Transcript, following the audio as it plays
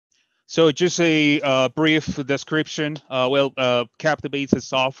So just a brief description. CaptivATE is a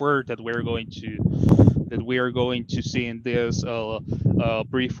software that we are going to see in this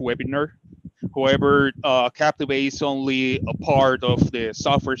brief webinar. However, CaptivATE is only a part of the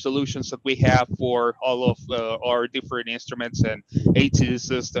software solutions that we have for all of our different instruments and AT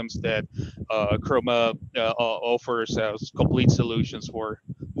systems that Chroma offers as complete solutions for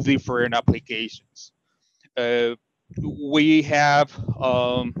different applications. Uh, we have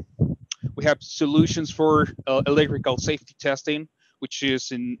um, we have solutions for electrical safety testing, which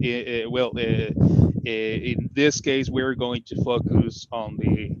is in this case we're going to focus on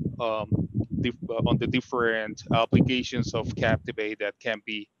the different applications of CaptivATE that can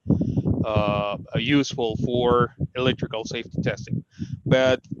be useful for electrical safety testing.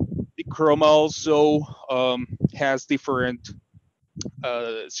 But Chroma also has different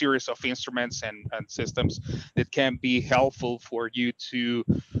series of instruments and systems that can be helpful for you to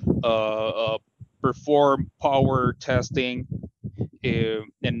perform power testing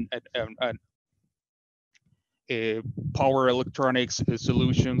and power electronics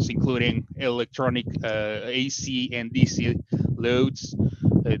solutions, including electronic AC and DC loads,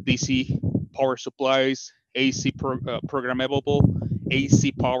 DC power supplies, AC programmable,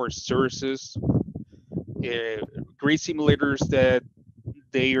 AC power sources, grid simulators that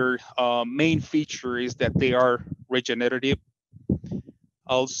their main feature is that they are regenerative.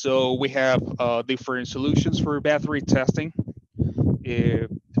 Also, we have different solutions for battery testing,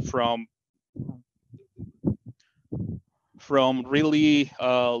 from really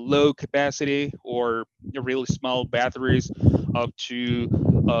low capacity or really small batteries up to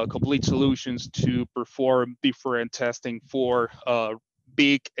complete solutions to perform different testing for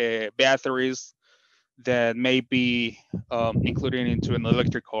big batteries that may be included into an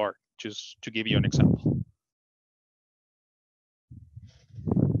electric car, just to give you an example.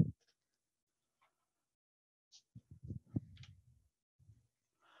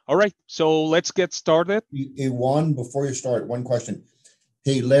 All right, so let's get started. Hey, Juan, before you start, one question.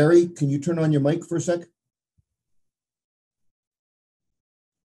 Hey, Larry, can you turn on your mic for a sec?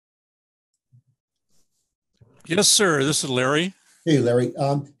 Yes, sir. This is Larry. Hey, Larry.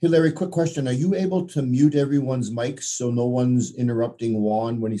 Quick question. Are you able to mute everyone's mics so no one's interrupting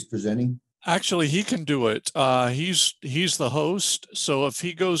Juan when he's presenting? Actually, he can do it. He's the host. So if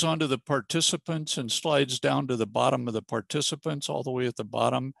he goes onto the participants and slides down to the bottom of the participants, all the way at the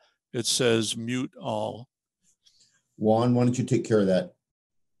bottom, it says mute all. Juan, why don't you take care of that?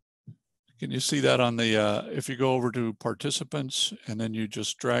 Can you see that on the, if you go over to participants and then you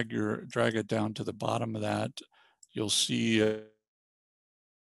just drag it down to the bottom of that, you'll see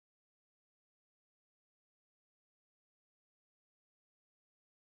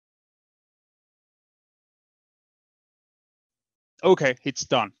Okay, it's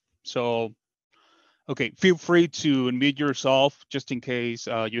done. So, okay, feel free to unmute yourself just in case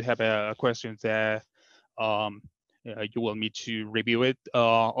you have a question that you will need to review it.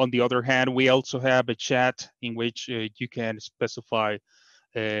 On the other hand, we also have a chat in which you can specify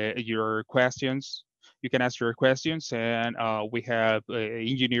your questions. You can ask your questions, and we have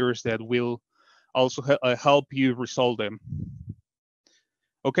engineers that will also help you resolve them.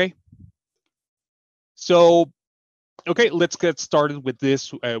 Okay. So, okay, let's get started with this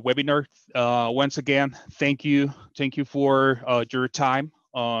webinar. Once again, thank you for your time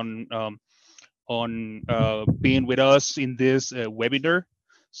on being with us in this webinar.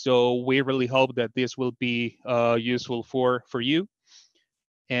 So we really hope that this will be useful for you.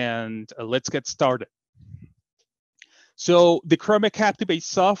 And let's get started. So the Chroma CaptivATE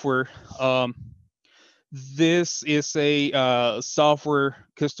software, this is a software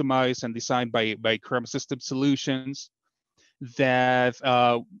customized and designed by Chroma System Solutions that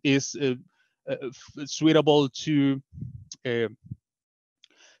is suitable to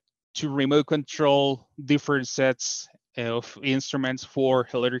remote control different sets of instruments for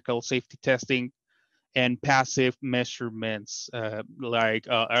electrical safety testing and passive measurements like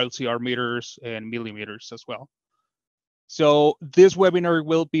LCR meters and millimeters as well. So this webinar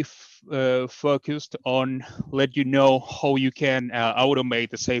will be focused on let you know how you can automate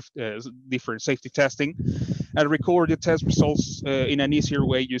the different safety testing and record the test results in an easier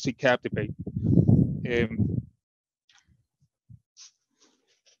way using CaptivATE.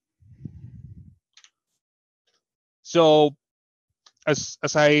 So as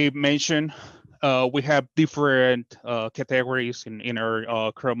I mentioned, we have different categories in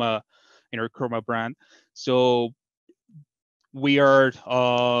our Chroma brand. So we are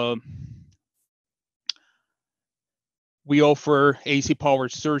We offer AC power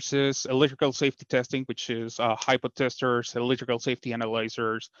sources, electrical safety testing, which is hypo testers, electrical safety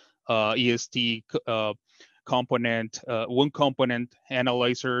analyzers, EST one component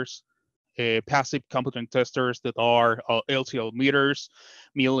analyzers, passive component testers that are LCL meters,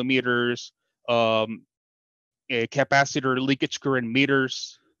 millimeters, capacitor leakage current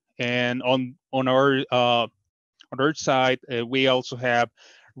meters, and on our side, we also have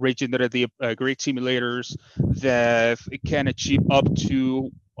regenerative grid simulators that can achieve up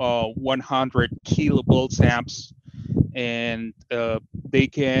to 100 kilovolts amps, and they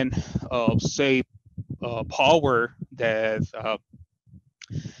can save power that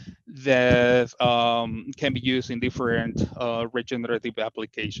can be used in different regenerative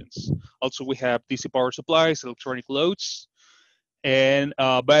applications. Also, we have DC power supplies, electronic loads, and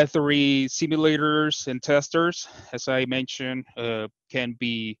battery simulators and testers, as I mentioned, can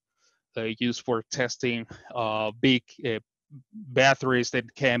be used for testing big batteries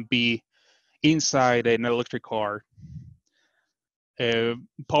that can be inside an electric car.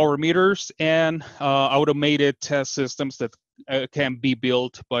 Power meters and automated test systems that can be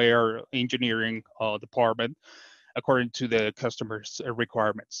built by our engineering department according to the customer's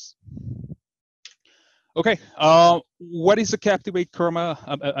requirements. Okay, what is the CaptivATE Chroma?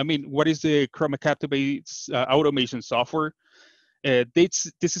 I mean, what is the Chroma CaptivATE automation software? This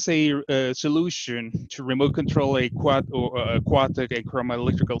is a solution to remote control a Quadtech and Chroma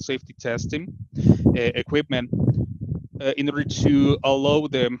electrical safety testing equipment in order to allow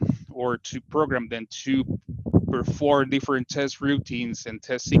them or to program them to perform different test routines and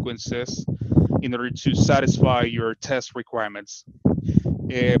test sequences in order to satisfy your test requirements.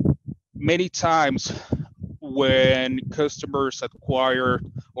 Many times when customers acquire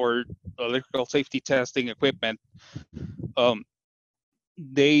or electrical safety testing equipment,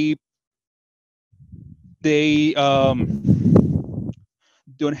 they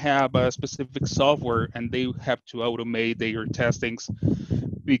don't have a specific software and they have to automate their testings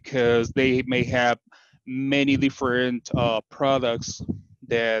because they may have many different products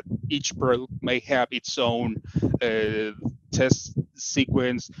that each product may have its own test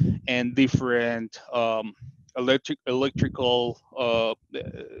sequence and different electrical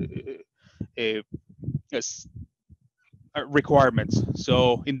requirements.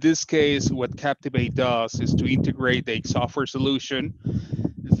 So in this case, what CaptivATE does is to integrate a software solution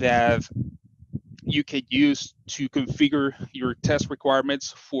that you can use to configure your test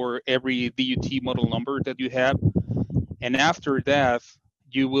requirements for every DUT model number that you have. And after that,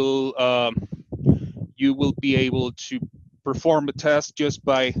 you will be able to perform a test just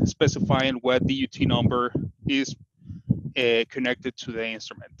by specifying what DUT number is connected to the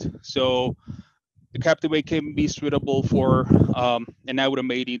instrument. So the CaptivATE can be suitable for an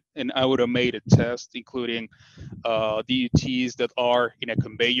automated test, including DUTs that are in a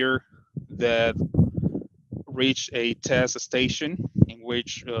conveyor that reach a test station in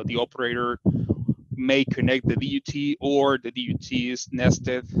which the operator may connect the DUT or the DUT is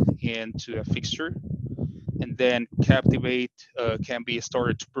nested into a fixture. And then CaptivATE can be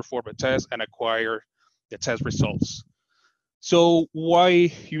started to perform a test and acquire the test results. So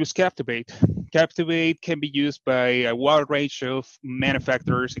why use CaptivATE? CaptivATE can be used by a wide range of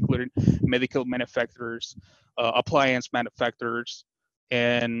manufacturers, including medical manufacturers, appliance manufacturers,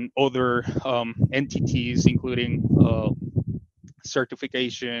 and other entities, including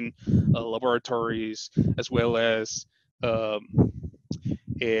certification laboratories, as well as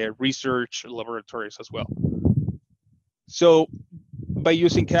research laboratories as well. So by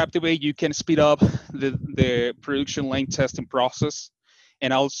using CaptivATE, you can speed up the production line testing process,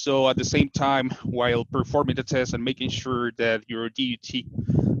 and also at the same time, while performing the test and making sure that your DUT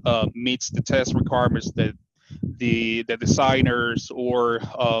meets the test requirements that the designers or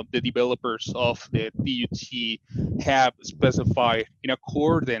the developers of the DUT have specified in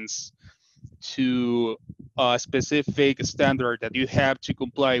accordance to a specific standard that you have to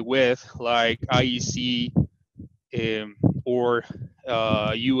comply with, like IEC or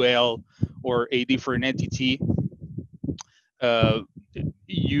UL or a different entity.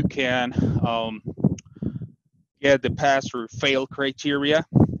 You can get the pass or fail criteria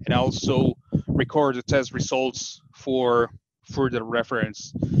and also record the test results for further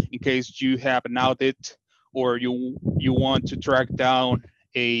reference in case you have an audit or you want to track down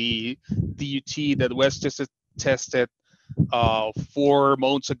a DUT that was tested 4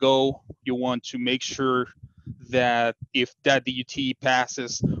 months ago. You want to make sure that if that DUT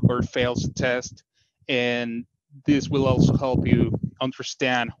passes or fails the test, and this will also help you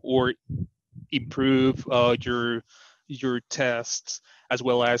understand or improve your tests, as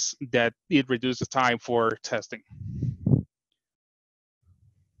well as that it reduces time for testing.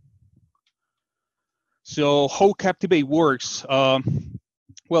 So how CaptivATE works?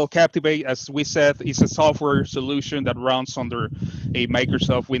 Well, CaptivATE, as we said, is a software solution that runs under a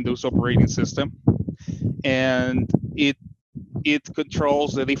Microsoft Windows operating system, and it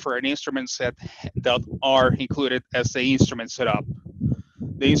controls the different instruments that are included as the instrument setup.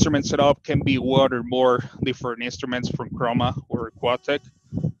 The instrument setup can be one or more different instruments from Chroma or CaptivATE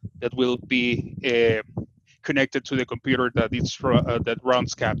that will be connected to the computer that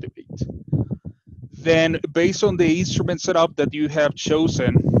runs CaptivATE. Then, based on the instrument setup that you have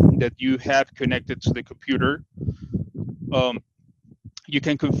chosen, that you have connected to the computer, you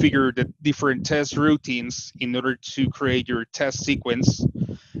can configure the different test routines in order to create your test sequence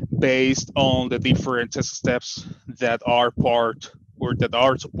based on the different test steps that are part or that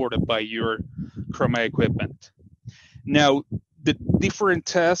are supported by your Chroma equipment. Now, the different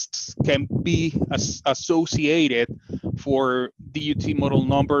tests can be associated for DUT model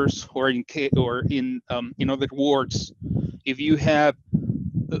numbers, or in other words, if you have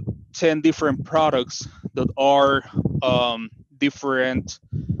 10 different products that are different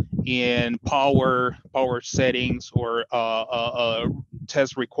in power settings or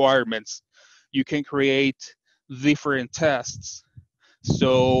test requirements, you can create different tests.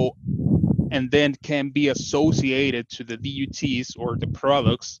 So, and then can be associated to the DUTs or the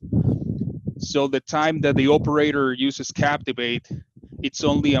products. So the time that the operator uses CaptivATE, it's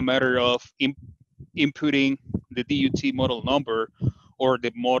only a matter of inputting the DUT model number or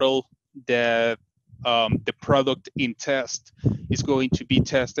the model that the product in test is going to be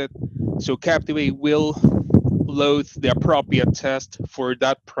tested. So CaptivATE will load the appropriate test for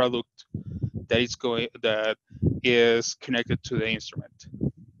that product that is connected to the instrument.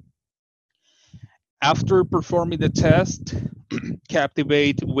 After performing the test,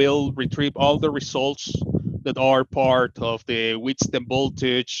 CaptivATE will retrieve all the results that are part of the width and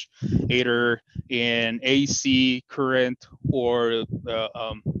voltage, either in AC current or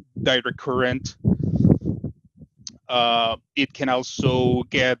direct current. It can also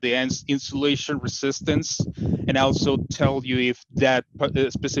get the insulation resistance and also tell you if that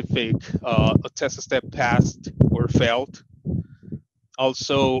specific test step passed or failed.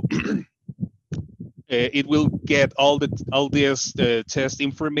 Also, it will get all this test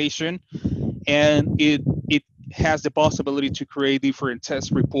information, and it has the possibility to create different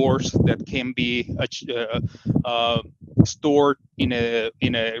test reports that can be stored in a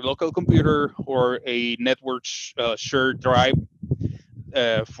local computer or a network shared drive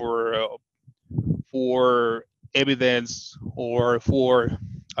for evidence or for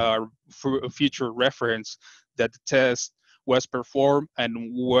future reference that the test was performed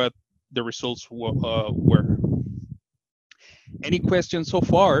and what the results were. Any questions so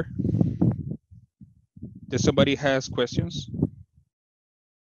far? Does somebody has questions?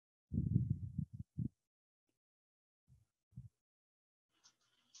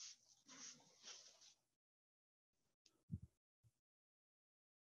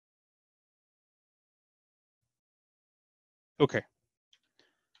 Okay.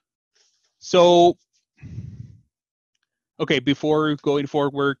 So, okay, before going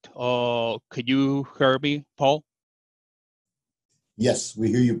forward, could you hear me, Paul? Yes, we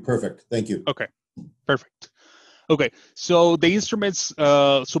hear you perfect. Thank you. Okay, perfect. Okay, so the instruments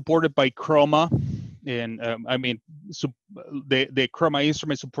supported by Chroma, and the Chroma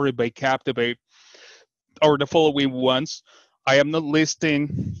instruments supported by CaptivATE are the following ones. I am not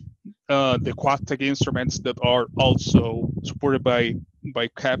listing the CaptivATE instruments that are also supported by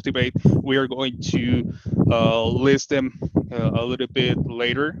CaptivATE. We are going to list them a little bit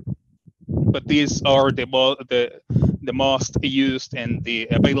later, but these are the most used and the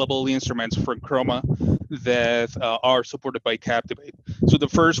available instruments from Chroma that are supported by CaptivATE. So the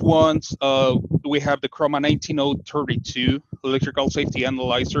first ones, we have the Chroma 19032 electrical safety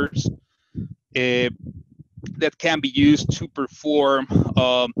analyzers that can be used to perform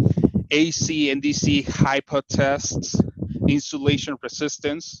AC and DC hypo tests, insulation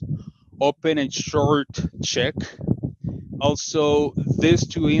resistance, open and short check. Also, these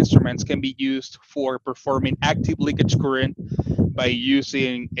two instruments can be used for performing active leakage current by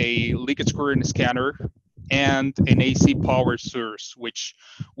using a leakage current scanner and an AC power source, which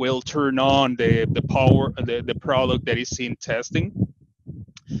will turn on the product that is in testing.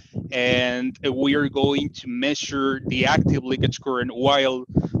 And we are going to measure the active leakage current while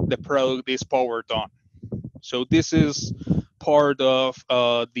the product is powered on. So this is part of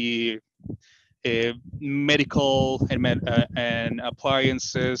the medical and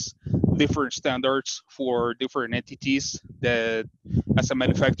appliances, different standards for different entities that as a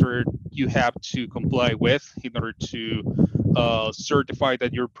manufacturer you have to comply with in order to certify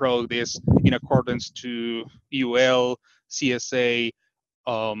that your product is in accordance to UL, CSA,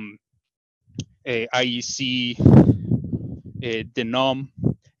 IEC, DENOM,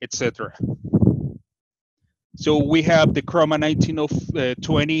 etc. So we have the Chroma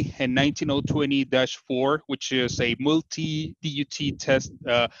 19020 and 19020-4, which is a multi-DUT test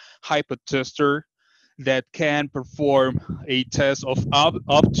hypertester that can perform a test of up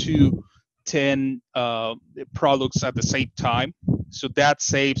to 10 products at the same time. So that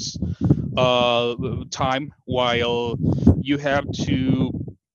saves time while you have to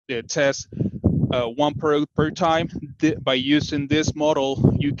test one product per time. By using this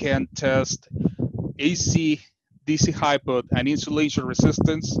model, you can test AC, DC hypot, and insulation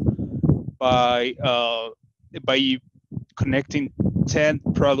resistance by connecting 10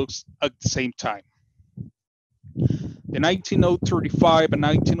 products at the same time. The 19035 and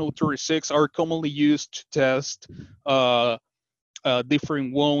 19036 are commonly used to test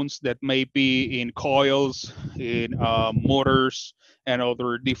different wounds that may be in coils, in motors, and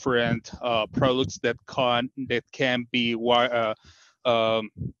other different products that can be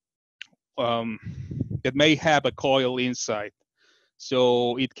that may have a coil inside.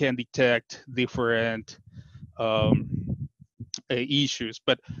 So it can detect different issues.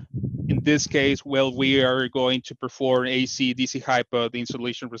 But in this case, well, we are going to perform AC, DC hypot,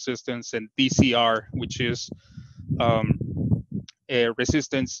 insulation resistance, and DCR, which is a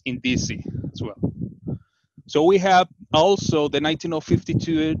resistance in DC as well. So we have also the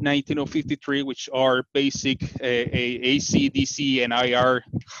 19052, 19053, which are basic AC, DC, and IR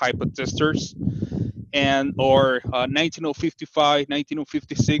hypotesters, and or 19055,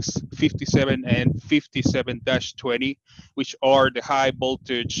 19056, 57, and 57-20, which are the high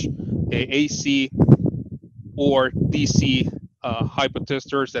voltage AC or DC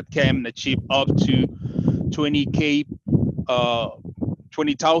hypotesters that can achieve up to 20K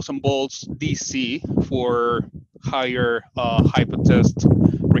 20,000 volts DC for higher hypotest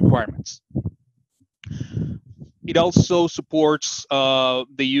requirements. It also supports the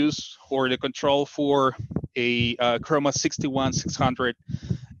use or the control for a Chroma 61600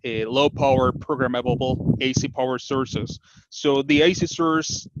 low power programmable AC power sources. So the AC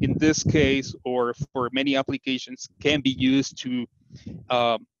source in this case, or for many applications, can be used to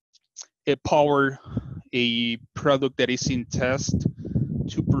power a product that is in test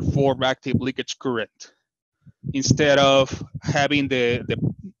to perform active leakage current, instead of having the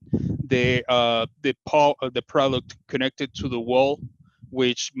product connected to the wall,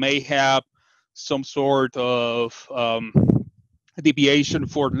 which may have some sort of deviation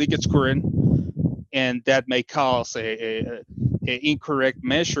for leakage current, and that may cause a incorrect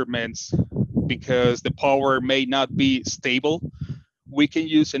measurements because the power may not be stable. We can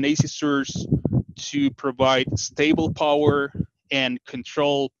use an AC source to provide stable power and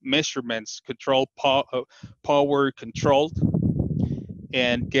control measurements, control power controlled,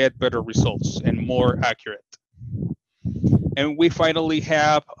 and get better results and more accurate. And we finally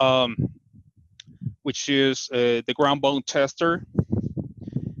have, which is the ground bone tester,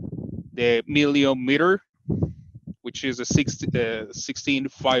 the milliometer, which is a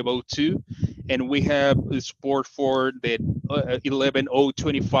 16502, and we have support for the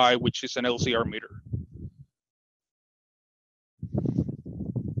 11025, which is an LCR meter.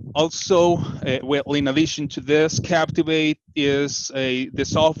 Also, well, in addition to this, CaptivATE is the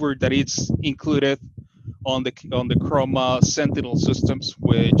software that is included on the Chroma Sentinel systems,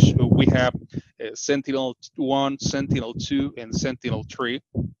 which we have Sentinel 1, Sentinel 2, and Sentinel 3.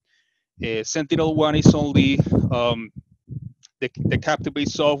 Sentinel 1 is only the CaptivATE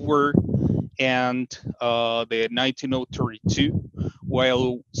software and the 19032,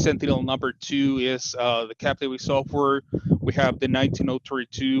 while Sentinel number 2 is the CaptivATE software. We have the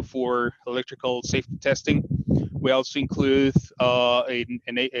 19032 for electrical safety testing. We also include a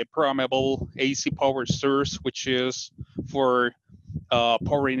programmable AC power source, which is for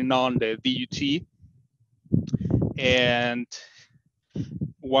powering on the DUT. And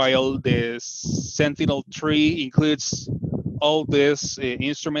while the Sentinel 3 includes all these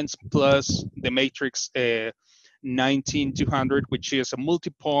instruments plus the Matrix 19200, which is a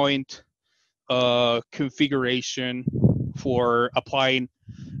multi-point configuration for applying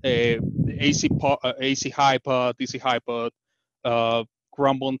AC hypot, DC hypot,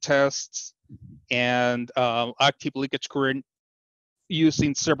 ground bone tests, and active leakage current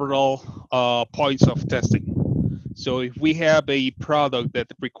using several points of testing. So if we have a product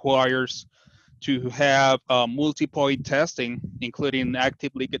that requires to have multi-point testing, including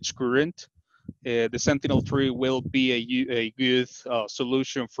active leakage current, the Sentinel 3 will be a good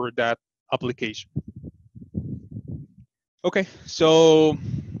solution for that application. Okay, so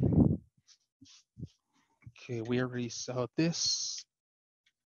okay, we already saw this.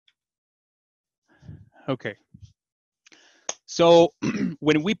 Okay, so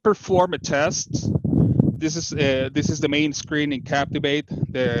when we perform a test, this is the main screen in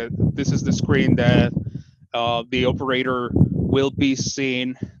CaptivATE. This is the screen that the operator will be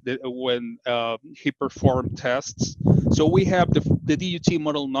seeing when he performed tests. So we have the DUT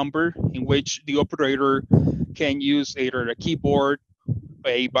model number, in which the operator can use either a keyboard,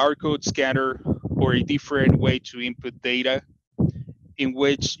 a barcode scanner, or a different way to input data, in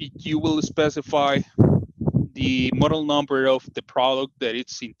which you will specify the model number of the product that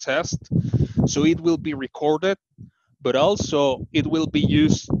it's in test. So it will be recorded, but also it will be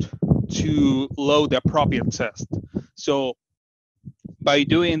used to load the appropriate test. So by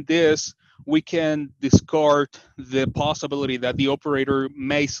doing this, we can discard the possibility that the operator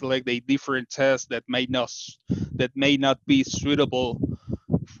may select a different test that may not be suitable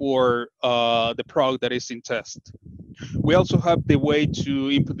for the product that is in test. We also have the way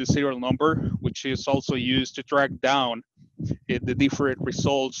to input the serial number, which is also used to track down the different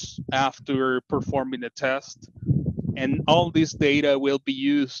results after performing the test. And all this data will be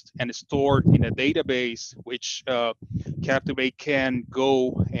used and stored in a database, which CaptivATE can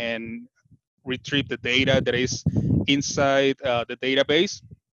go and retrieve the data that is inside the database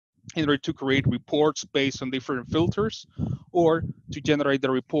in order to create reports based on different filters, or to generate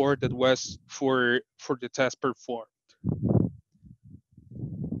the report that was for the test performed.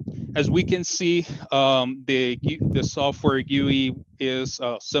 As we can see, the software GUI is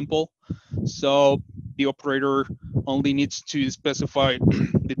simple. So the operator only needs to specify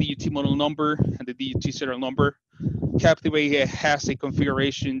the DUT model number and the DUT serial number. CaptivATE has a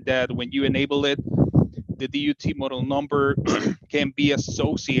configuration that when you enable it, the DUT model number can be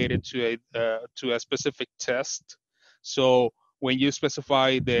associated to a specific test. So when you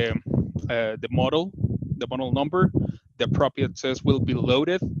specify the model number, the appropriate test will be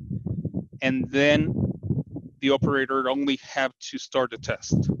loaded, and then the operator only have to start the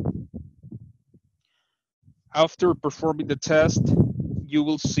test. After performing the test, you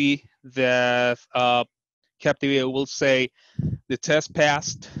will see that CaptivATE will say the test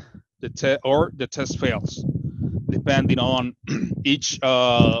passed, or the test fails, depending on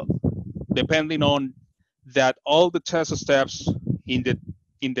depending on that all the test steps in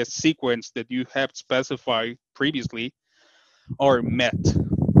the sequence that you have specified previously are met.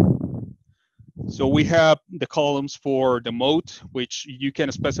 So we have the columns for the mode, which you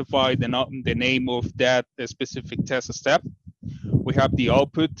can specify the name of that specific test step. We have the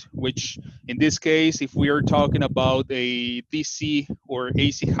output, which in this case, if we are talking about a DC or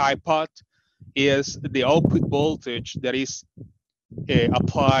AC high pot, is the output voltage that is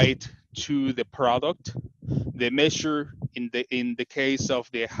applied to the product. The measure in the case of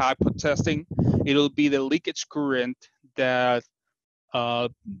the high pot testing, it'll be the leakage current that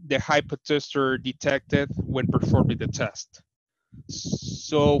the high pot tester detected when performing the test.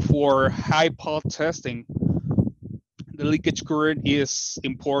 So for high pot testing, the leakage current is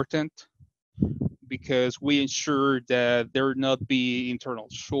important because we ensure that there not be internal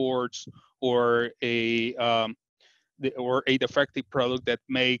shorts or a defective product that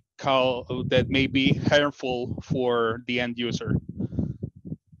may be harmful for the end user.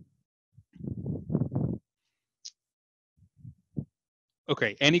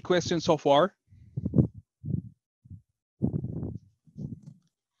 Okay, any questions so far?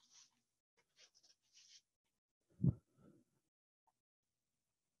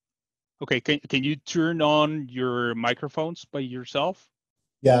 Okay, can you turn on your microphones by yourself?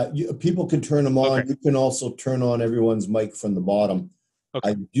 Yeah, people can turn them on. Okay. You can also turn on everyone's mic from the bottom.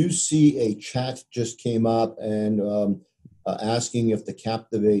 Okay. I do see a chat just came up and asking if the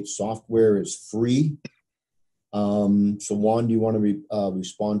CaptivATE software is free. So Juan, do you want to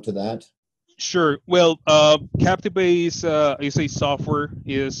respond to that? Sure. Well, CaptivATE is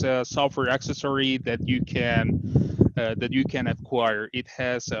a software accessory that you can acquire. It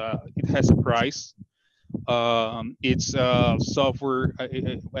has a price. It's software.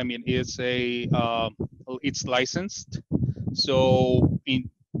 I mean, it's licensed. So in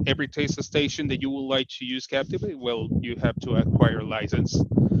every test station that you would like to use CaptivATE, well, you have to acquire a license.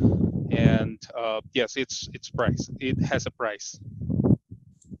 And yes, it's price. It has a price.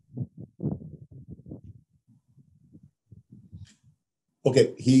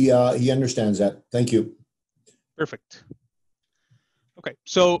 Okay, he understands that. Thank you. Perfect. Okay,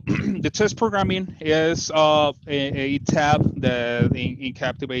 so the test programming is a tab that in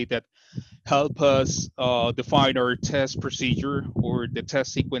CaptivATE that help us define our test procedure or the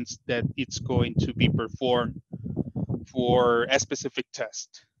test sequence that it's going to be performed for a specific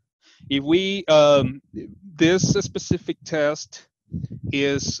test. If we this specific test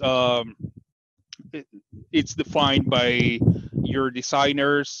is it's defined by your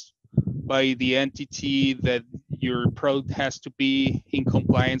designers, by the entity that your product has to be in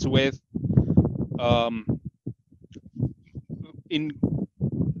compliance with. In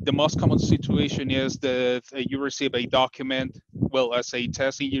the most common situation is that you receive a document. Well, as a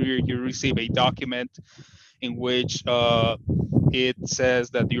test engineer, you receive a document in which it says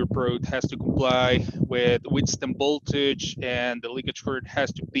that your product has to comply with withstand voltage, and the leakage current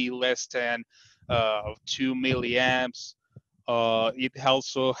has to be less than 2 milliamps. It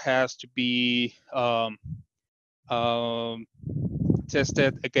also has to be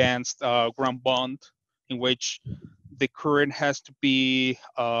tested against ground bond, in which the current has to be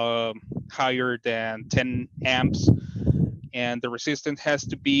higher than 10 amps, and the resistance has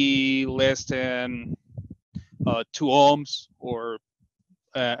to be less than 2 ohms, or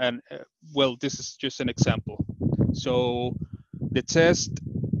well, this is just an example. So the test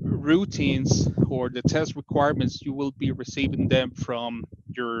routines or the test requirements, you will be receiving them from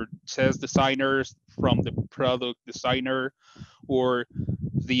your test designers, from the product designer, or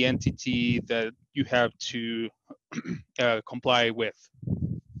the entity that you have to comply with.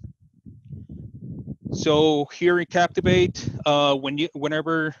 So here in CaptivATE,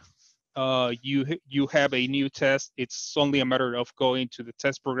 whenever you have a new test, it's only a matter of going to the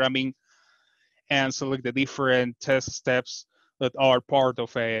test programming and select the different test steps that are part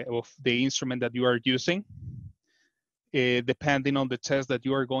of the instrument that you are using. Depending on the test that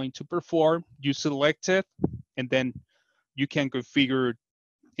you are going to perform, you select it, and then you can configure.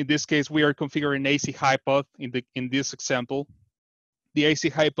 In this case, we are configuring AC hypot in this example. The AC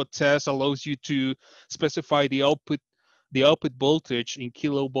hypot test allows you to specify the output voltage in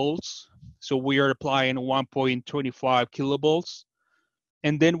kilovolts. So we are applying 1.25 kilovolts.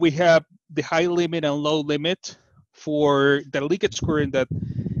 And then we have the high limit and low limit for the leakage current that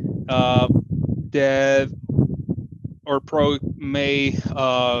our product may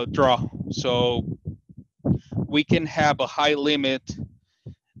draw. So we can have a high limit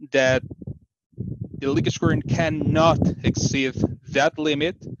that the leakage current cannot exceed that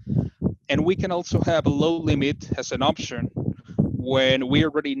limit, and we can also have a low limit as an option when we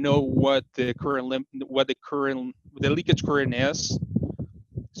already know what the leakage current is.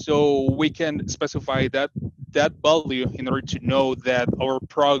 So we can specify that value in order to know that our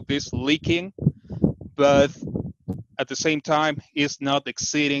product is leaking, but at the same time is not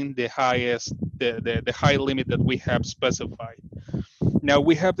exceeding the high limit that we have specified. Now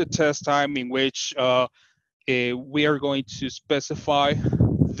we have the test time in which we are going to specify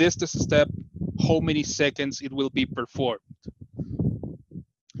this step, how many seconds it will be performed.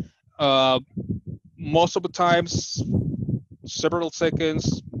 Most of the times, several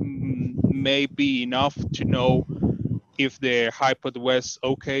seconds may be enough to know if the hypot was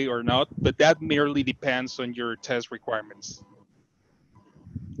okay or not, but that merely depends on your test requirements.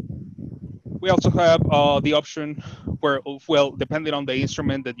 We also have the option where, well, depending on the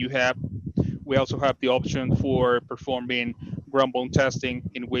instrument that you have, we also have the option for performing ground bond testing,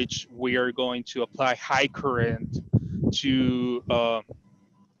 in which we are going to apply high current to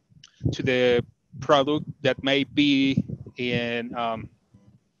the product that may be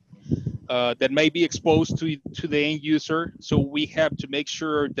exposed to the end user. So we have to make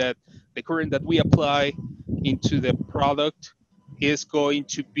sure that the current that we apply into the product is going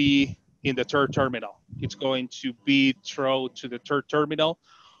to be in the third terminal. It's going to be thrown to the third terminal,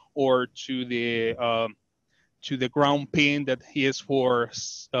 or to the ground pin that is for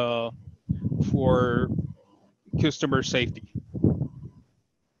customer safety.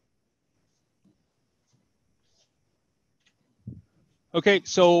 Okay,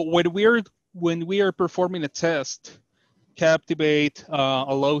 so when we are performing a test, CaptivATE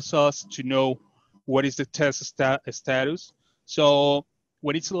allows us to know what is the test status. So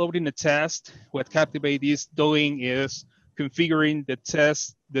when it's loading a test, what CaptivATE is doing is configuring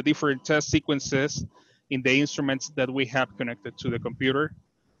the different test sequences in the instruments that we have connected to the computer,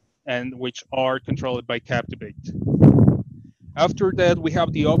 and which are controlled by CaptivATE. After that, we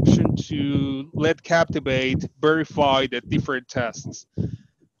have the option to let CaptivATE verify the different tests.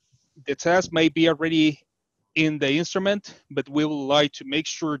 The test may be already in the instrument, but we would like to make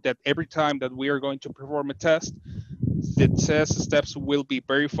sure that every time that we are going to perform a test, the test steps will be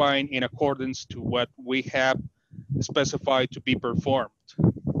verifying in accordance to what we have specified to be performed.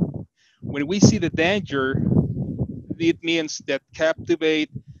 When we see the danger, it means that CaptivATE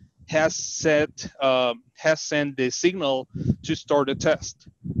has sent the signal to start the test.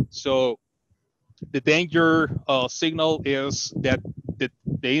 So The danger signal is that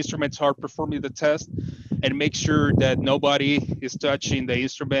the instruments are performing the test, and make sure that nobody is touching the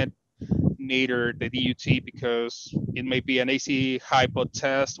instrument, neither the DUT, because it may be an AC hypo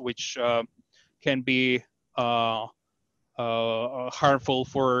test, which can be harmful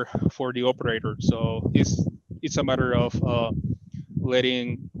for the operator. So it's a matter of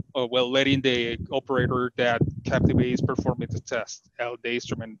letting the operator that CaptivATE is performing the test.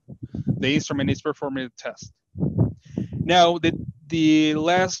 The instrument is performing the test. Now the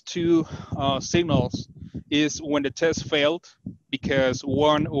last two signals is when the test failed because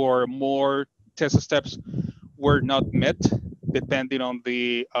one or more test steps were not met, depending on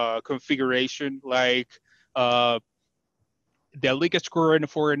the configuration, like uh, the leakage current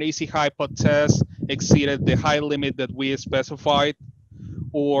for an AC hypo test exceeded the high limit that we specified,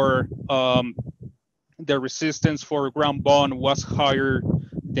 or the resistance for ground bond was higher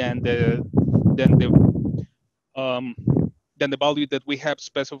than than the um, than the value that we have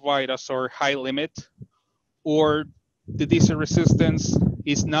specified as our high limit, or the DC resistance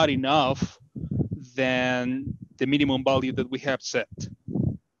is not enough than the minimum value that we have set.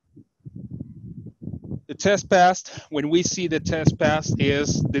 The test passed, when we see the test passed,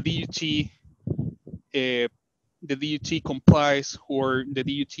 is the DUT complies, or the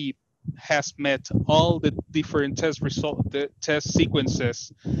DUT has met all the different the test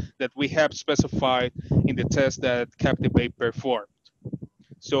sequences that we have specified in the test that CaptivATE performed.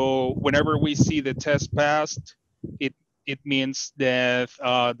 So whenever we see the test passed, it means that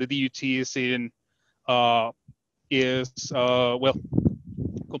the DUT well,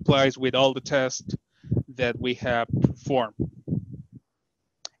 complies with all the tests that we have performed.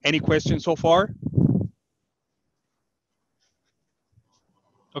 Any questions so far?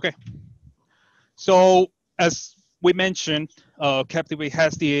 Okay. So as we mentioned, CaptivATE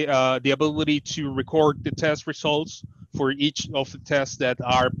has the ability to record the test results for each of the tests that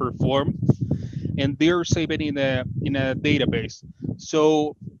are performed, and they're saved in a database.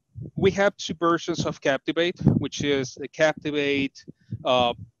 So we have two versions of CaptivATE, which is the CaptivATE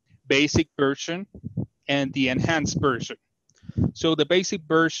basic version and the enhanced version. So the basic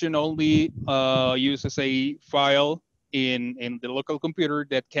version only uses a file in the local computer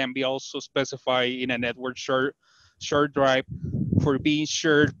that can be also specified in a network share drive for being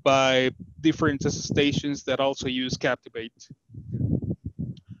shared by different test stations that also use CaptivATE.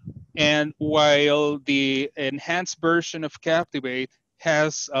 And while the enhanced version of CaptivATE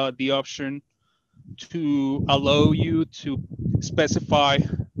has the option to allow you to specify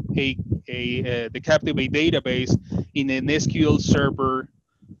the CaptivATE database in an SQL server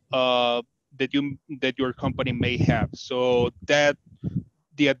that your company may have. So that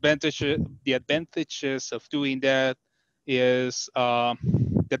the advantages of doing that is that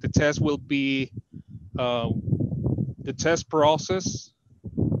the test will be the test process.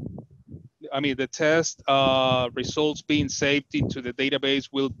 I mean, the test results being saved into the database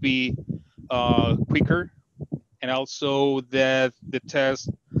will be quicker, and also that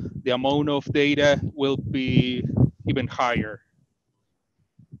the amount of data will be even higher.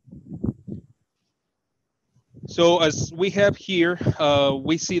 So as we have here,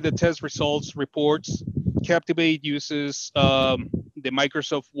 we see the test results reports. CaptivATE uses the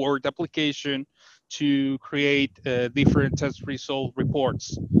Microsoft Word application to create different test result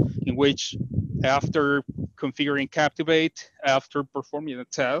reports, in which after configuring CaptivATE, after performing a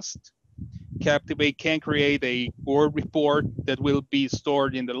test, CaptivATE can create a Word report that will be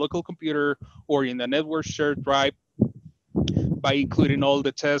stored in the local computer or in the network shared drive by including all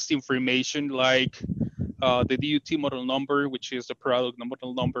the test information, like the DUT model number, which is the product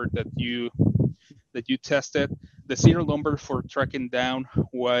model number that you tested, the serial number for tracking down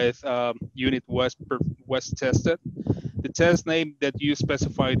what unit was tested, the test name that you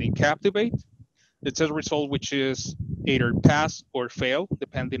specified in CaptivATE, the test result, which is either pass or fail,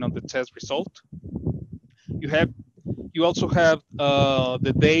 depending on the test result. You also have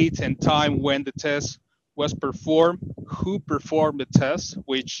the date and time when the test was performed, who performed the test,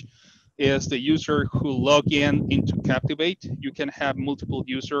 which is the user who log into CaptivATE. You can have multiple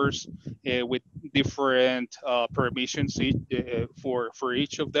users with different permissions for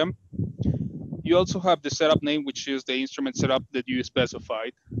each of them. You also have the setup name, which is the instrument setup that you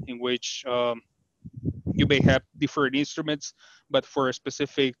specified, in which you may have different instruments, but for a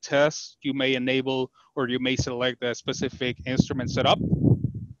specific test, you may enable or you may select a specific instrument setup.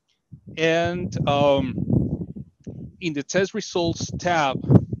 And in the test results tab,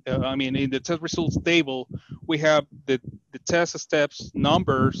 in the test results table, we have the test steps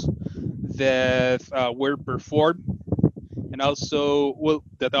numbers that were performed, and also, well,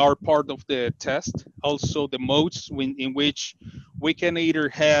 that are part of the test. Also, the modes in which we can either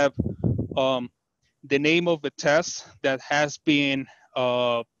have the name of the test that has been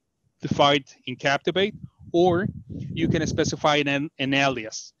defined in CaptivATE, or you can specify an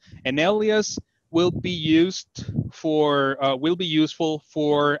alias. An alias will be useful for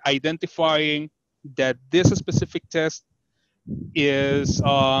identifying that this specific test is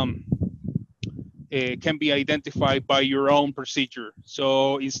can be identified by your own procedure.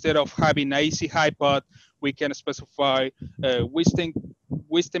 So instead of having AC high pot, we can specify Western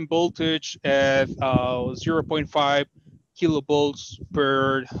voltage at 0.5 kilovolts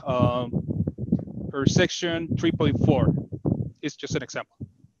per section 3.4. It's just an example.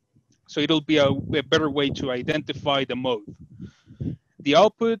 So it'll be a better way to identify the mode. The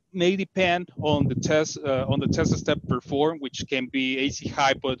output may depend on the test step performed, which can be AC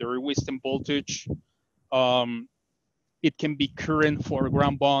high pot or Western voltage. It can be current for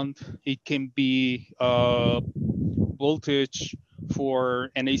ground bond. It can be voltage for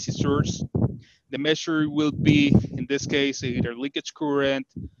an AC source. The measure will be, in this case, either leakage current,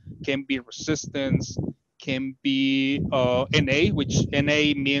 can be resistance, can be NA, which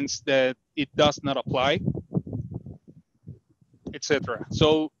NA means that it does not apply, etc.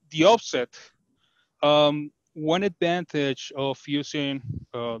 So the offset, one advantage of using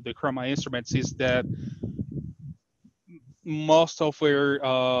the Chroma instruments is that most of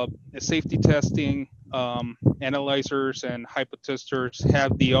our safety testing analyzers and hypotesters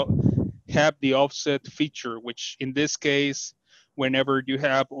have the offset feature, which in this case, whenever you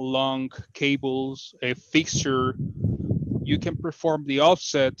have long cables, a fixture, you can perform the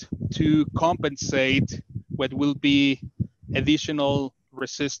offset to compensate what will be additional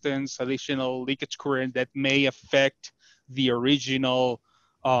resistance, additional leakage current that may affect the original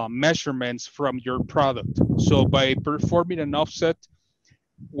measurements from your product. So by performing an offset,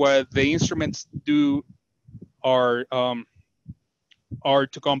 what the instruments do are to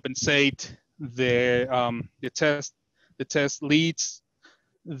compensate the test leads,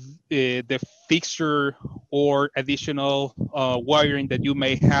 the fixture or additional wiring that you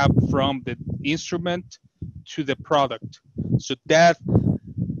may have from the instrument to the product. So that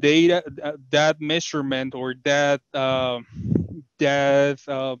data, that measurement, or that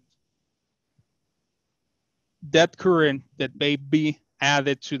current that may be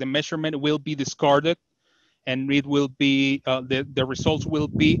added to the measurement will be discarded, and it will be the results will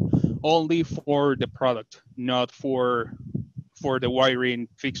be only for the product, not for the wiring,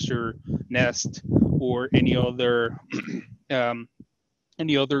 fixture, nest, or any other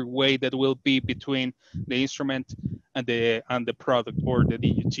way that will be between the instrument and the product or the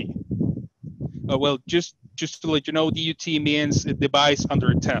DUT. Well, just to let you know, DUT means a device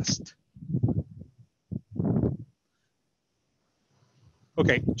under test.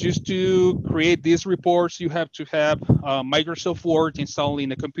 Okay, just to create these reports, you have to have Microsoft Word installed in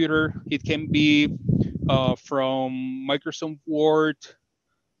the computer. It can be from Microsoft Word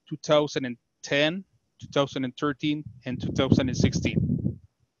 2010, 2013, and 2016.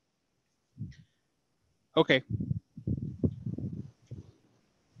 Okay.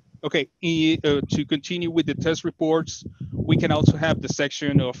 Okay, to continue with the test reports, we can also have the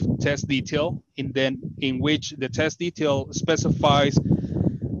section of test detail, in which the test detail specifies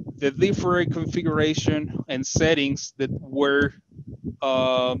the different configuration and settings that were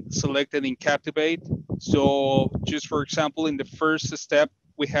selected in CaptivATE. So just for example, in the first step,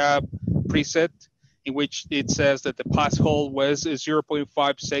 we have preset, in which it says that the pass hold was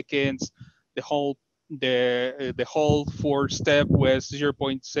 0.5 seconds, the hold for step was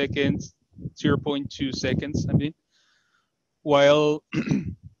 0.2 seconds, I mean, while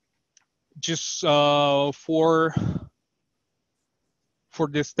just for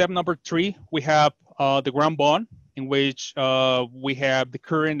the step number 3, we have the ground bond, in which we have the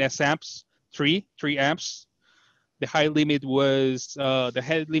current as amps, 3 amps. The high limit was, the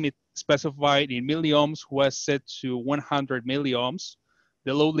head limit specified in milliohms was set to 100 milliohms.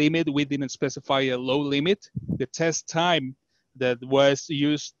 The low limit, we didn't specify a low limit. The test time that was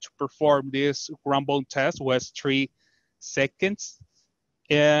used to perform this ground bond test was 3 seconds.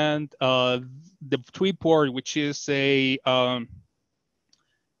 And the 3-port, which is a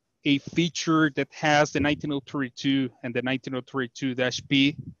feature that has the 19032 and the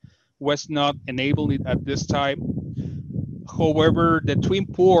 19032-B, was not enabled at this time. However, the twin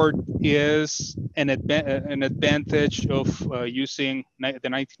port is an advantage of using the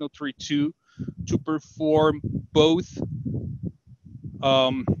 19032 to perform both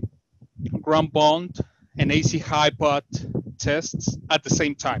ground bond and AC high pot tests at the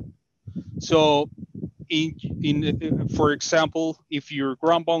same time. So for example, if your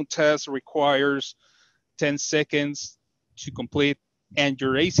ground bound test requires 10 seconds to complete, and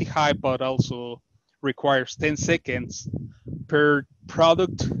your AC high pod also requires 10 seconds per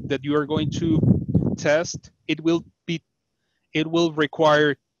product that you are going to test, it will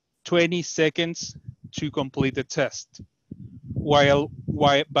require 20 seconds to complete the test. While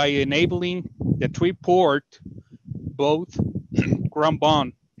by enabling the 3-port, both ground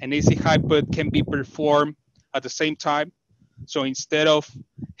bound and AC high pod can be performed at the same time. So instead of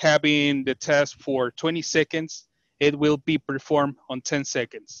having the test for 20 seconds, it will be performed on 10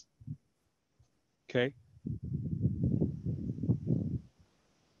 seconds. Okay.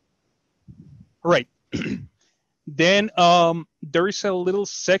 Right. Then there is a little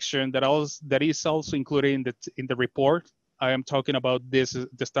section that is also included in the report. I am talking about the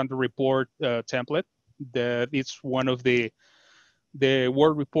standard report template. That it's one of the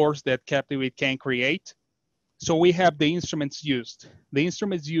Word reports that CaptivATE can create. So we have the instruments used. The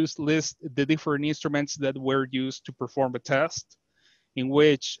instruments used list the different instruments that were used to perform a test, in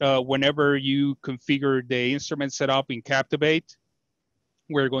which whenever you configure the instrument setup in CaptivATE,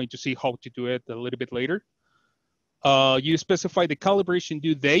 we're going to see how to do it a little bit later. You specify the calibration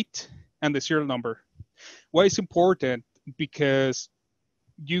due date and the serial number. Why is important? Because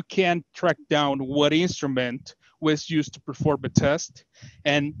you can track down what instrument was used to perform a test,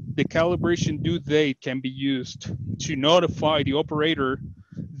 and the calibration due date can be used to notify the operator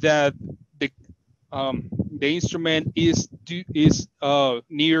that the instrument is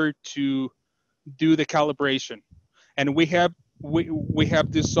near to do the calibration. And we have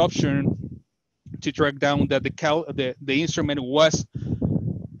this option to track down that the instrument was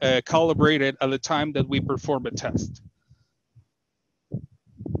calibrated at the time that we perform a test.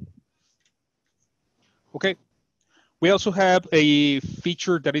 Okay. We also have a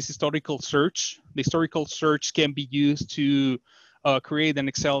feature that is historical search. The historical search can be used to create an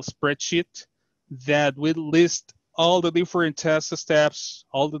Excel spreadsheet that will list all the different test steps,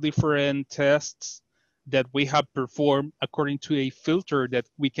 all the different tests that we have performed according to a filter that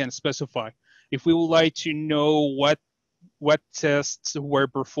we can specify. If we would like to know what tests were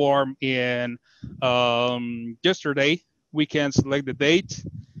performed in yesterday, we can select the date,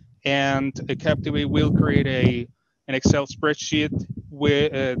 and CaptivATE will create an Excel spreadsheet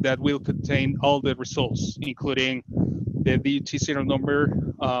that will contain all the results, including the DUT serial number,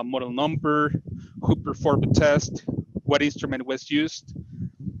 model number, who performed the test, what instrument was used,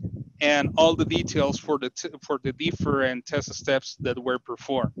 and all the details for the different test steps that were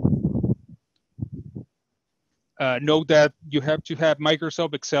performed. Note that you have to have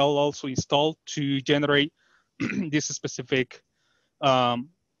Microsoft Excel also installed to generate this specific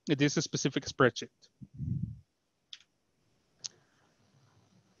spreadsheet.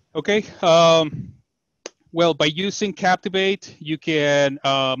 Okay. Well, by using CaptivATE, you can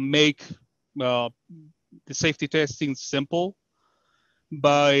make the safety testing simple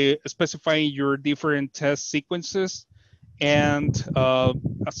by specifying your different test sequences and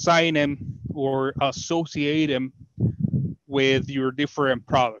assign them or associate them with your different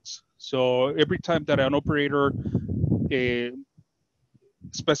products. So every time that an operator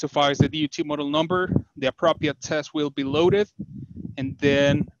specifies the DUT model number, the appropriate test will be loaded, and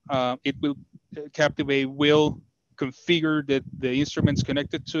then CaptivATE will configure the instruments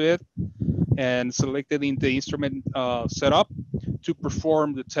connected to it and selected in the instrument setup to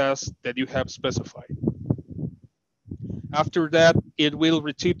perform the test that you have specified. After that, it will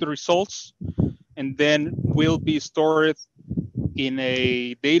retrieve the results and then will be stored in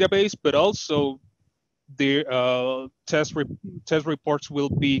a database, but also the test reports will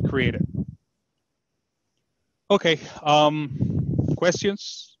be created. Okay,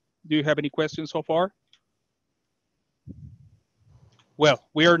 questions? Do you have any questions so far? Well,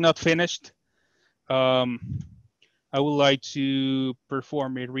 we are not finished. I would like to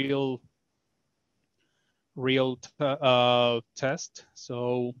perform a real test.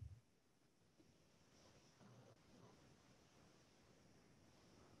 So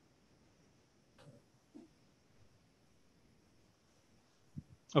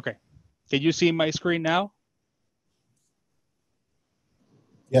okay, can you see my screen now?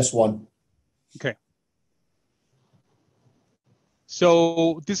 Yes, one. Okay.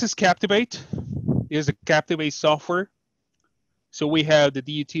 So this is CaptivATE. It is a CaptivATE software. So we have the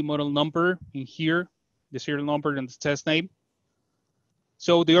DUT model number in here, the serial number and the test name.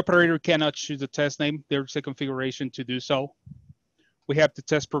 So the operator cannot choose the test name. There's a configuration to do so. We have the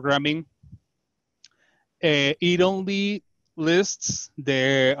test programming. It only lists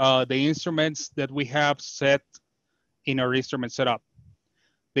the instruments that we have set in our instrument setup.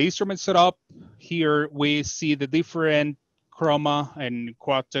 The instrument setup, here we see the different Chroma and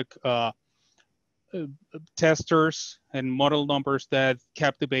Quadtech testers and model numbers that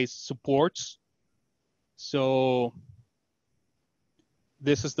CaptivATE supports. So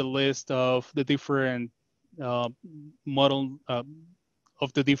this is the list of the different model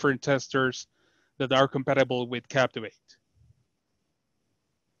of the different testers that are compatible with CaptivATE.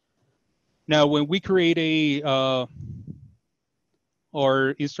 Now, when we create a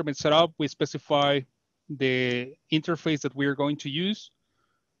our instrument setup, we specify the interface that we are going to use.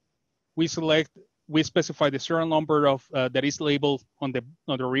 We specify the serial number of that is labeled on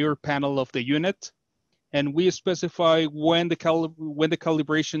the rear panel of the unit, and we specify when the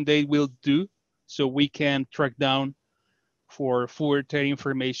calibration date will do, so we can track down for further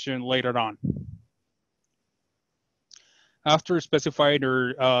information later on. After specifying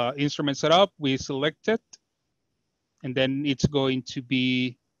our instrument setup, we select it, and then it's going to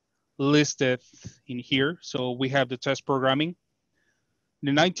be listed in here. So we have the test programming.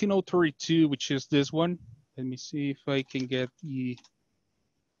 The 19032, which is this one. Let me see if I can get the,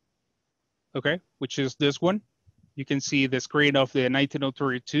 okay, which is this one. You can see the screen of the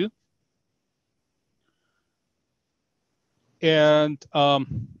 19032. And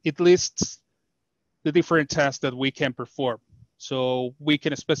it lists the different tests that we can perform. So we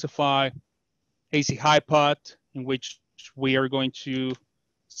can specify AC high pot, in which we are going to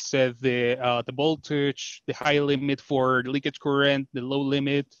set the voltage, the high limit for leakage current, the low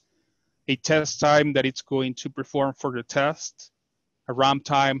limit, a test time that it's going to perform for the test, a ramp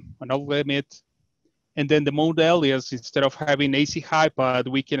time, another limit, and then the mode alias, instead of having AC high pot,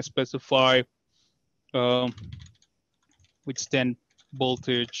 we can specify with 10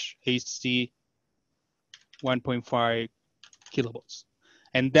 voltage AC 1.5 kilovolts.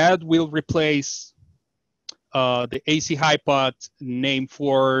 And that will replace the AC high pot name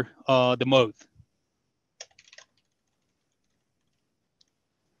for the mode.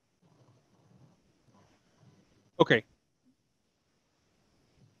 Okay.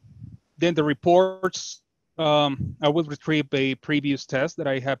 Then the reports, I will retrieve a previous test that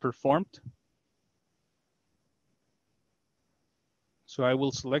I have performed. So I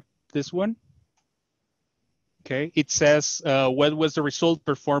will select this one. Okay, it says what was the result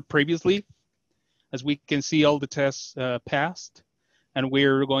performed previously. As we can see, all the tests passed, and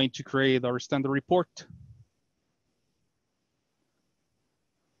we're going to create our standard report.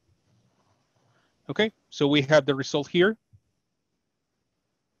 Okay, so we have the result here.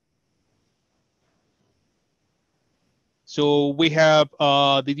 So we have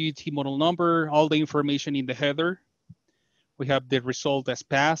the DUT model number, all the information in the header. We have the result as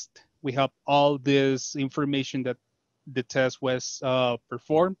passed. We have all this information that the test was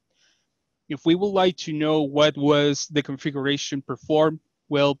performed. If we would like to know what was the configuration performed,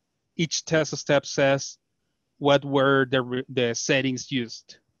 well, each test step says what were the settings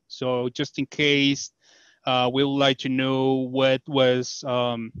used. So just in case we would like to know what was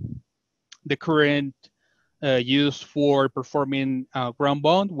the current used for performing ground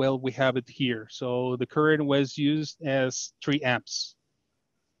bond, well, we have it here. So the current was used as 3 amps.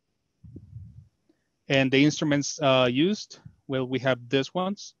 And the instruments used, well, we have these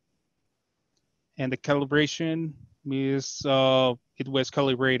ones. And the calibration is, it was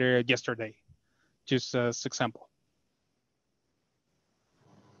calibrated yesterday, just as example.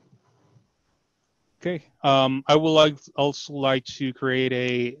 Okay, I would also like to create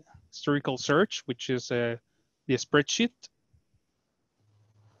a historical search, which is the spreadsheet.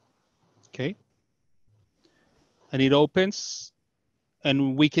 Okay, and it opens,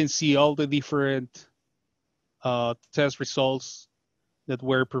 and we can see all the different test results that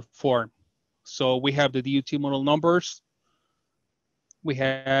were performed. So we have the DUT model numbers. We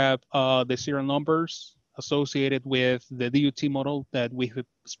have the serial numbers associated with the DUT model that we have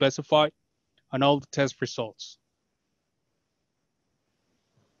specified, and all the test results.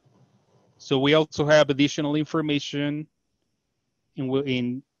 So we also have additional information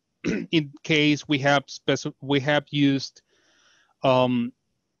in case we have used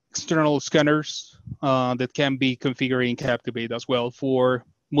external scanners that can be configured in CaptivATE as well for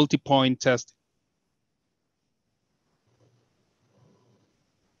multi-point testing.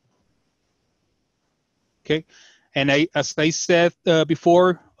 Okay, and as I said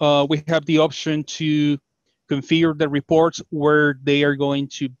before, we have the option to configure the reports where they are going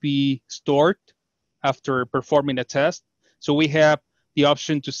to be stored after performing a test. So we have the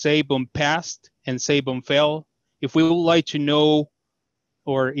option to save on passed and save on fail. If we would like to know,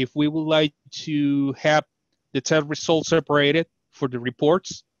 or if we would like to have the test results separated for the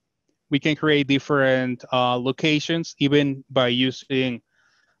reports, we can create different locations, even by using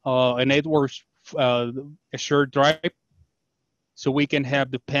a network, a shared drive, so we can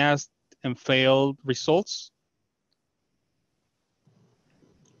have the passed and failed results.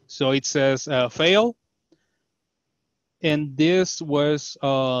 So it says fail, and this was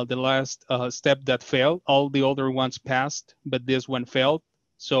the last step that failed. All the other ones passed, but this one failed.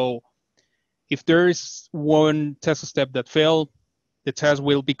 So if there is one test step that failed, the test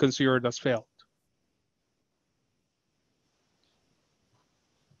will be considered as failed.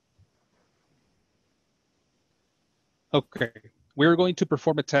 Okay, we're going to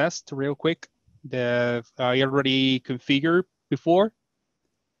perform a test real quick that I already configured before.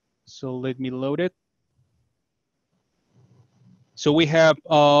 So let me load it. So we have,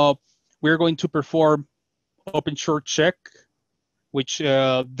 we're going to perform open short check, which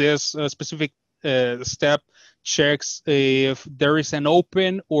this specific step checks if there is an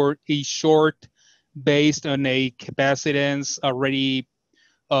open or a short based on a capacitance already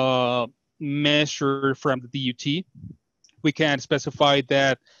measured from the DUT. We can specify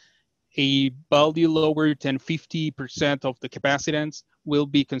that a value lower than 50% of the capacitance will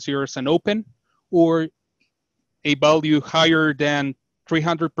be considered as an open, or a value higher than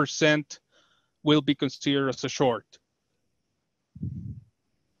 300% will be considered as a short.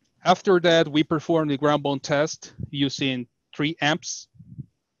 After that, we perform the ground bond test using 3 amps.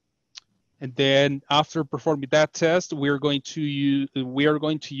 And then after performing that test, we are going to use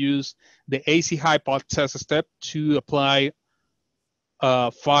the AC high pot test step to apply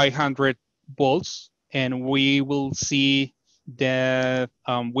 500 volts, and we will see that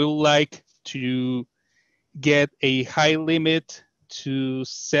we would like to get a high limit to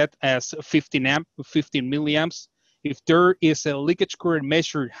set as 15 milliamps. If there is a leakage current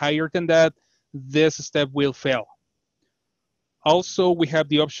measured higher than that, this step will fail. Also, we have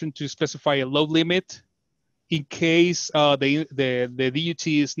the option to specify a load limit in case the DUT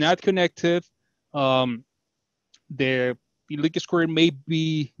is not connected. The leakage current may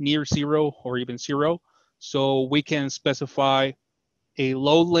be near zero or even zero. So we can specify a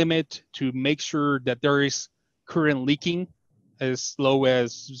load limit to make sure that there is current leaking as low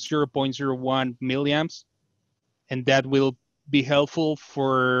as 0.01 milliamps. And that will be helpful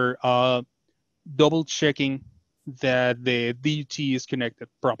for double checking that the DUT is connected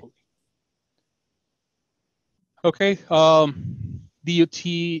properly. Okay,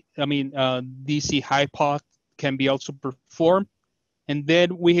 DC high pot can be also performed. And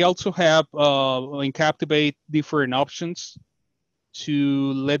then we also have in CaptivATE different options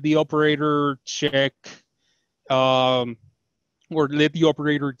to let the operator check or let the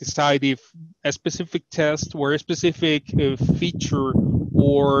operator decide if a specific test or a specific feature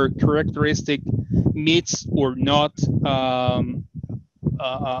or characteristic meets or not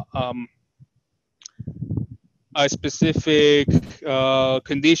a specific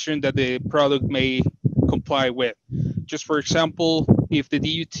condition that the product may comply with. Just for example, if the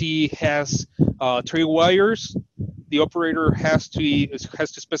DUT has 3 wires, the operator has to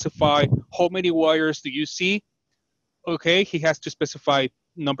specify how many wires do you see. Okay, he has to specify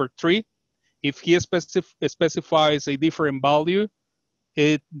number 3. If he specifies a different value,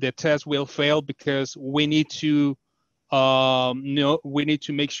 the test will fail because we need to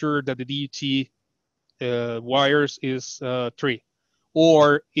make sure that the DUT wires is 3.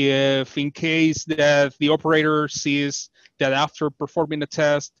 Or if in case that the operator sees that after performing a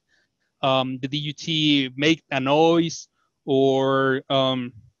test, the DUT make a noise or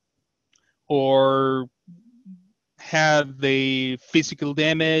have the physical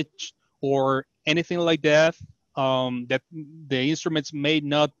damage or anything like that, that the instruments may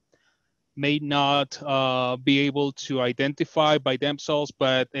not be able to identify by themselves,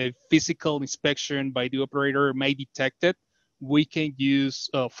 but a physical inspection by the operator may detect it, we can use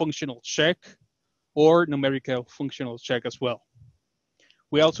a functional check or numerical functional check as well.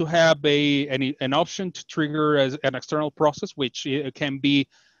 We also have an option to trigger as an external process, which can be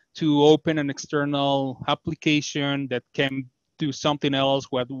to open an external application that can do something else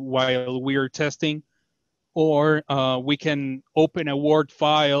while we're testing, or we can open a Word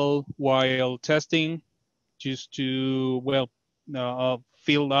file while testing just to,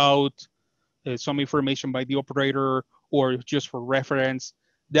 fill out some information by the operator or just for reference.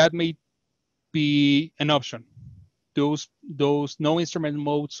 That may be an option. Those no instrument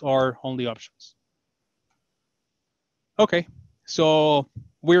modes are only options. Okay, so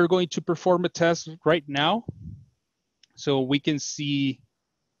we're going to perform a test right now. So we can see,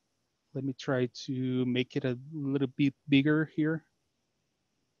 let me try to make it a little bit bigger here.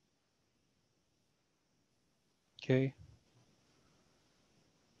 Okay.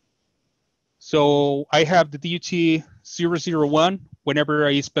 So I have the DUT 001 whenever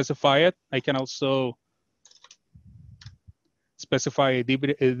I specify it, I can also specify a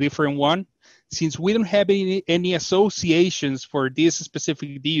different one. Since we don't have any associations for this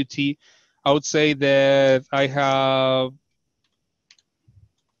specific DUT, I would say that I have,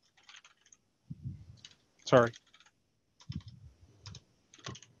 sorry,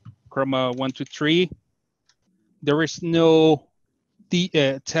 Chroma 123. There is no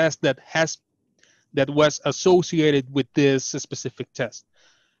test that was associated with this specific test.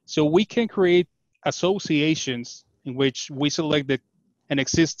 So we can create associations in which we select an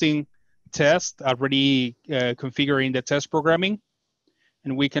existing test already configuring the test programming,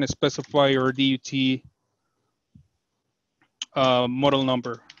 and we can specify our DUT model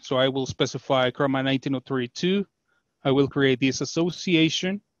number. So I will specify Chroma 19032. I will create this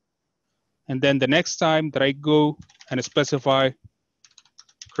association, and then the next time that I go and specify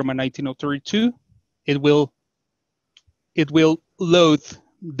Chroma 19032, it will load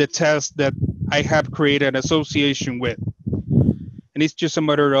the test that I have created an association with. And it's just a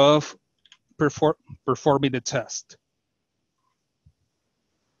matter of performing the test.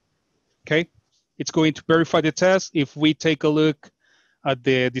 Okay, it's going to verify the test. If we take a look at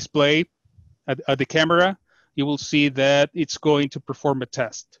the display, at the camera, you will see that it's going to perform a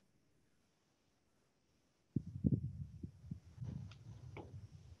test.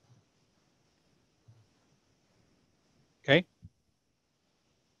 Okay.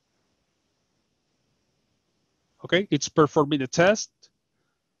 Okay, it's performing the test.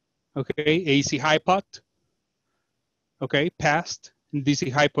 Okay, AC high pot. Okay, passed. And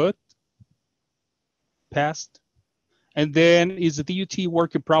DC high pot. Passed. And then is the DUT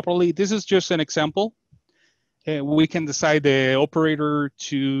working properly? This is just an example. We can decide the operator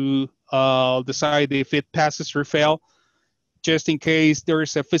to decide if it passes or fail. Just in case there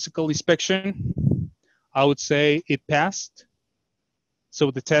is a physical inspection, I would say it passed.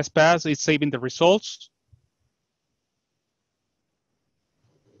 So the test passed, it's saving the results.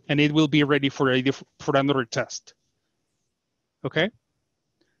 And it will be ready for another test. Okay?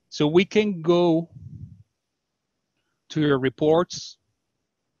 So we can go to your reports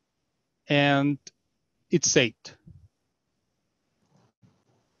and it's saved.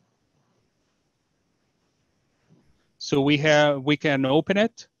 So we can open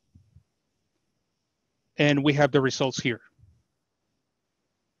it and we have the results here.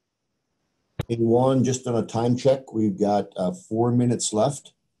 Hey, Juan, just on a time check, we've got 4 minutes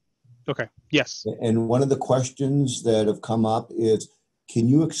left. Okay, yes. And one of the questions that have come up is, can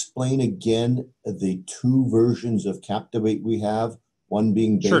you explain again the two versions of CaptivATE we have, one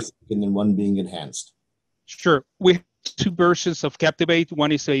being basic and then one being enhanced? Sure. We have two versions of CaptivATE.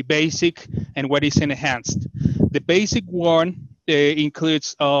 One is a basic and one is enhanced. The basic one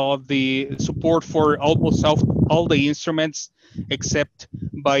includes the support for almost all the instruments except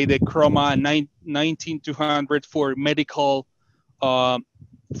by the Chroma 19200 for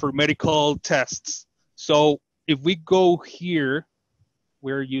medical tests. So if we go here,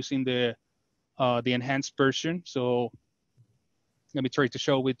 we're using the enhanced version. So let me try to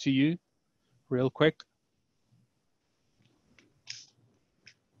show it to you real quick.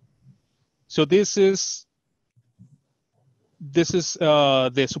 So this is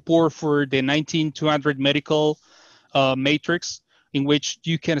the support for the 19200 medical matrix, in which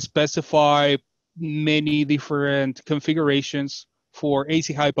you can specify many different configurations for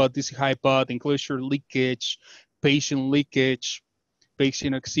AC high pot, DC high pot, enclosure leakage, patient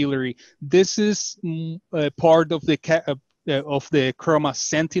auxiliary. This is part of the Chroma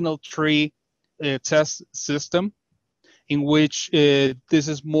Sentinel-3 test system, in which this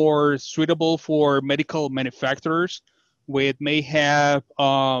is more suitable for medical manufacturers, which may have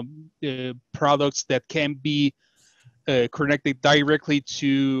products that can be connected directly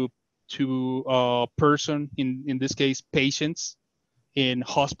to a person, in this case patients, in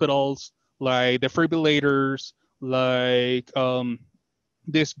hospitals, like defibrillators, like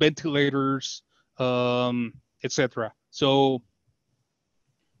these ventilators, etc. So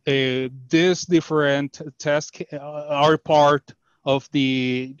these different tests are part of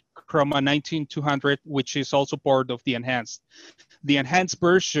the Chroma 19200, which is also part of the enhanced. The enhanced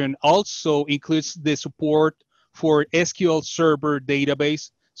version also includes the support for SQL Server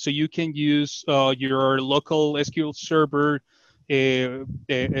database, so you can use your local SQL Server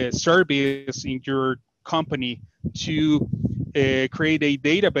service in your company to create a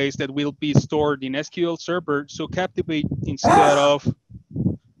database that will be stored in SQL Server. So CaptivATE, instead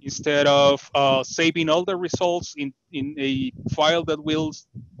of saving all the results in a file that will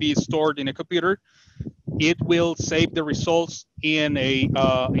be stored in a computer, it will save the results in a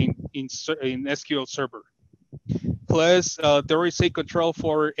in SQL Server. Plus, there is a control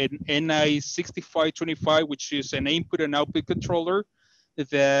for an NI6525, which is an input and output controller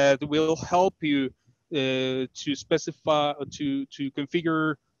that will help you to specify, to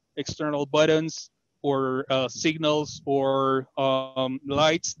configure external buttons or signals or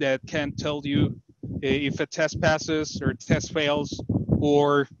lights that can tell you if a test passes or test fails,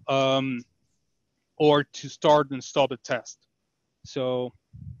 or to start and stop a test. So,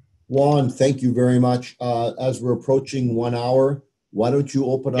 Juan, thank you very much. As we're approaching 1 hour, why don't you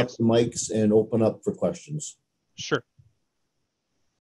open up yes, the mics and open up for questions? sure.